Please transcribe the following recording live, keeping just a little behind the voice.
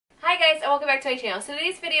Hey guys, and welcome back to my channel. So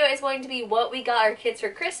today's video is going to be what we got our kids for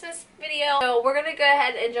Christmas video. So we're going to go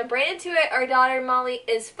ahead and jump right into it. Our daughter Molly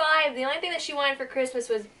is 5. The only thing that she wanted for Christmas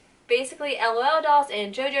was basically LOL dolls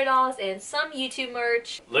and JoJo dolls and some YouTube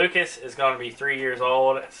merch. Lucas is going to be 3 years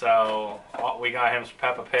old, so we got him some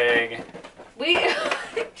Peppa Pig. We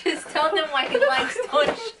just tell them what he likes,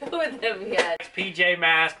 don't show them yet. PJ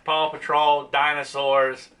Mask, Paw Patrol,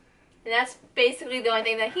 dinosaurs. And that's basically the only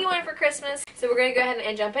thing that he wanted for Christmas. So we're going to go ahead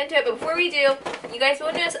and jump into it. But before we do, you guys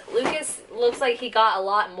will notice Lucas looks like he got a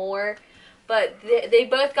lot more. But they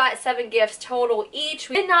both got 7 gifts total each.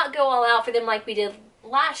 We did not go all out for them like we did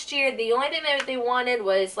last year. The only thing that they wanted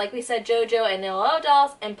was, like we said, JoJo and LOL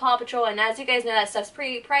dolls and Paw Patrol. And as you guys know, that stuff's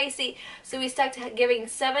pretty pricey. So we stuck to giving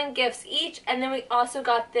 7 gifts each. And then we also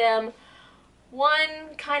got them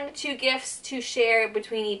 2 gifts to share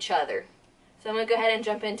between each other. So I'm going to go ahead and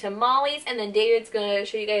jump into Molly's, and then David's going to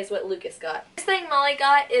show you guys what Lucas got. First thing Molly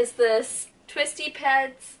got is this Twisty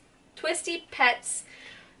Pets.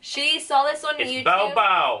 She saw this on YouTube. It's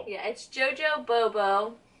Bobo! Yeah, it's JoJo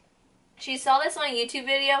Bobo. She saw this on a YouTube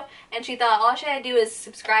video, and she thought all she had to do is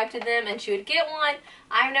subscribe to them, and she would get one.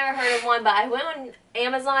 I've never heard of one, but I went on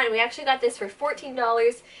Amazon, and we actually got this for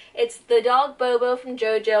 $14. It's the dog Bobo from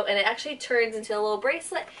JoJo, and it actually turns into a little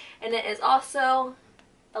bracelet, and it is also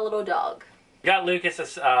a little dog. We got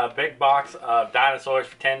Lucas a big box of dinosaurs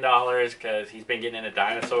for $10 because he's been getting into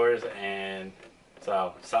dinosaurs, and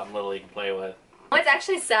so something little he can play with. What's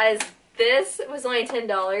actually sad is this was only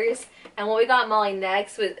 $10, and what we got Molly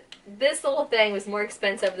next was this little thing was more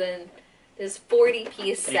expensive than this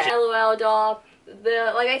 40-piece set. LOL doll.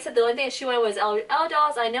 Like I said, the only thing that she wanted was LOL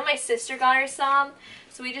dolls. I know my sister got her some,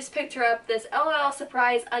 so we just picked her up this LOL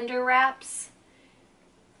surprise under wraps.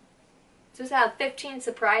 So it's have 15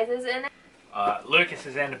 surprises in it. Lucas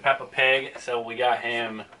is into Peppa Pig, so we got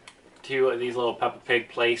him 2 of these little Peppa Pig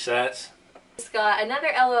play sets. Just got another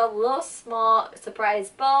LOL little small surprise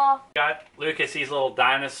ball. Got Lucas these little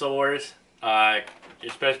dinosaurs.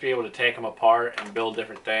 You're supposed to be able to take them apart and build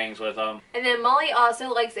different things with them. And then Molly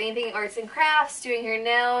also likes anything arts and crafts, doing her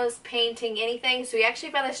nails, painting, anything. So we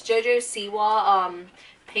actually found this JoJo Siwa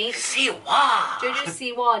paint. JoJo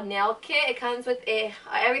Siwa nail kit. It comes with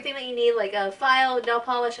everything that you need, like a file, nail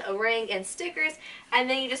polish, a ring, and stickers. And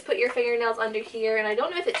then you just put your fingernails under here. And I don't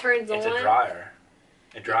know if it turns on. It's a dryer.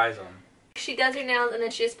 It dries them. She does her nails, and then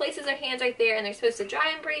she just places her hands right there, and they're supposed to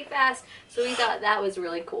dry them pretty fast. So we thought that was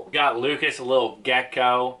really cool. Got Lucas a little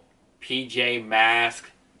gecko PJ Mask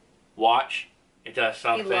watch. It does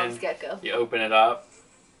something. He loves gecko. You open it up,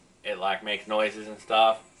 it like makes noises and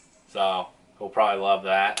stuff. So he'll probably love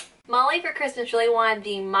that. Molly for Christmas really wanted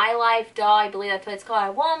the My Life doll. I believe that's what it's called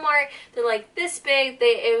at Walmart. They're like this big.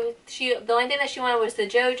 The only thing that she wanted was the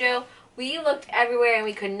JoJo. We looked everywhere and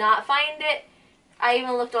we could not find it. I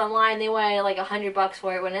even looked online. They wanted like $100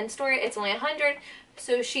 for it. When in store, it's only $100.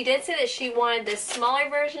 So she did say that she wanted this smaller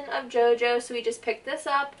version of JoJo. So we just picked this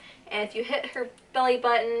up. And if you hit her belly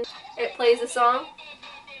button, it plays a song.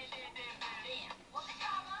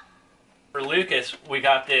 For Lucas, we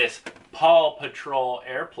got this Paw Patrol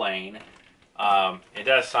airplane. It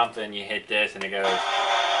does something. You hit this and it goes.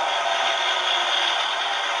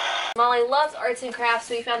 Molly loves arts and crafts.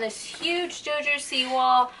 So we found this huge JoJo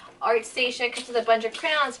Siwa art station. It comes with a bunch of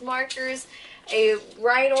crayons, markers, a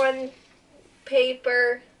write-on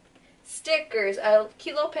paper, stickers, a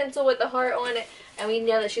cute little pencil with a heart on it, and we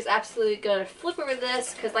know that she's absolutely going to flip over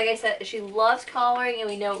this because, like I said, she loves coloring, and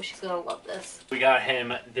we know she's going to love this. We got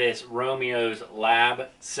him this Romeo's Lab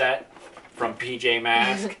set from PJ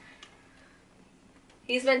Mask.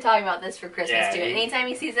 He's been talking about this for Christmas, too. Yeah, Anytime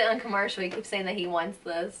he sees it on commercial, he keeps saying that he wants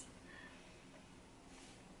this.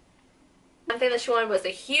 One thing that she wanted was a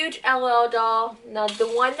huge LOL doll. Now, the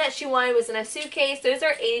one that she wanted was in a suitcase. Those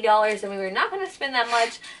are $80, and we were not going to spend that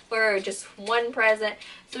much for just one present.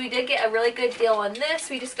 So we did get a really good deal on this.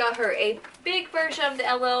 We just got her a big version of the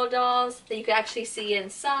LOL dolls that you can actually see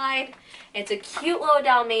inside. It's a cute little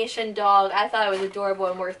Dalmatian dog. I thought it was adorable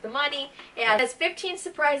and worth the money. It has 15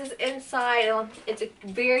 surprises inside. It's a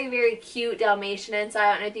very, very cute Dalmatian inside.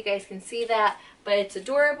 I don't know if you guys can see that, but it's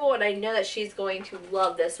adorable, and I know that she's going to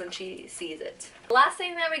love this when she sees it. The last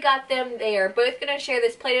thing that we got them, they are both going to share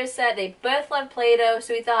this Play-Doh set. They both love Play-Doh,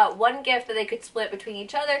 so we thought one gift that they could split between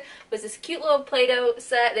each other was this cute little Play-Doh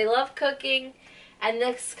set. They love cooking, and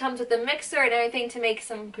this comes with a mixer and everything to make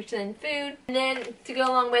some pretend food. And then to go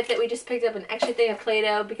along with it, we just picked up an extra thing of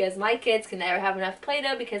Play-Doh because my kids can never have enough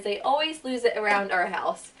Play-Doh because they always lose it around our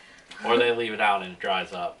house. Or they leave it out and it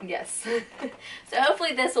dries up. Yes. So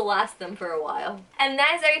hopefully this will last them for a while. And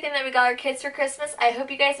that is everything that we got our kids for Christmas. I hope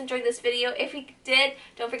you guys enjoyed this video. If you did,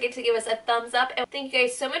 don't forget to give us a thumbs up. And thank you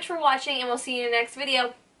guys so much for watching, and we'll see you in the next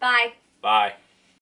video. Bye. Bye.